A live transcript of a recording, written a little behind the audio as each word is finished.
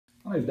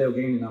My name is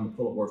Gandy, and I'm the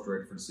Public Works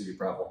Director for the City of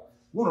Prattville.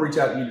 We want to reach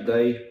out to you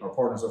today, our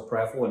partners of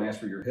Prattville, and ask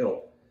for your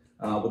help.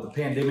 With the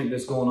pandemic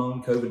that's going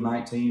on,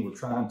 COVID-19, we're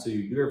trying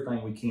to do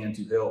everything we can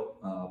to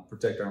help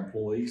protect our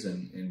employees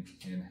and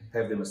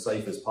have them as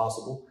safe as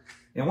possible.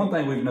 And one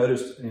thing we've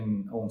noticed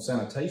on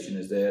sanitation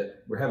is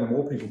that we're having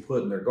more people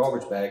putting their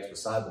garbage bags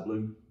beside the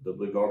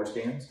blue garbage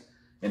cans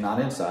and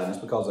not inside. And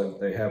it's because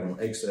they have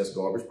excess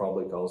garbage,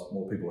 probably because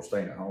more people are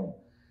staying at home.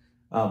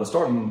 But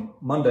starting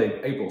Monday,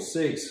 April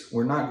 6th,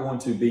 we're not going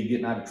to be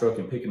getting out of the truck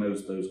and picking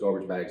those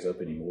garbage bags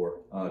up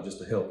anymore, just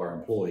to help our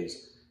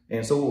employees.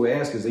 And so what we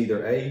ask is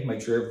either A,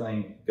 make sure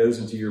everything goes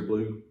into your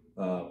blue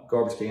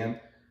garbage can,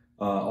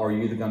 or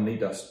you're either going to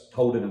need to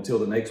hold it until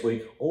the next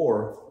week,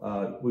 or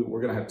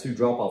we're going to have 2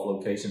 drop-off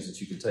locations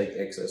that you can take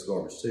excess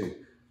garbage to.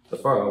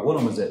 One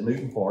of them is at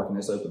Newton Park, and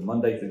it's open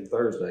Monday through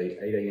Thursday,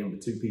 8 a.m. to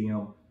 2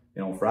 p.m.,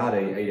 and on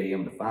Friday, 8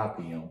 a.m. to 5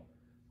 p.m.,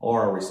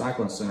 or our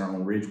recycling center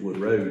on Ridgewood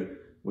Road,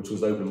 which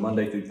was open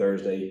Monday through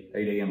Thursday,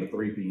 8 a.m. to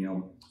 3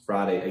 p.m.,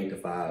 Friday, 8 to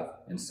 5,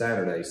 and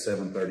Saturday,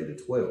 7:30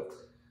 to 12.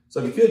 So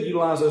if you could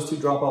utilize those 2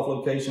 drop-off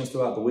locations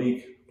throughout the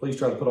week, please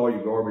try to put all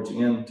your garbage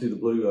into the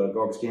blue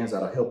garbage cans.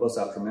 That'll help us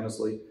out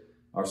tremendously.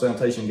 Our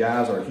sanitation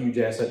guys are a huge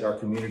asset to our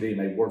community,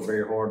 and they work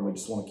very hard, and we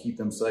just want to keep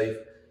them safe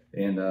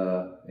and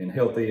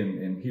healthy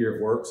and here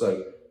at work.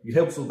 So if you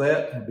help us with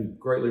that, it'd be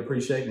greatly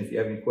appreciated. And if you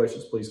have any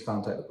questions, please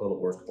contact the Public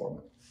Works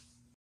Department.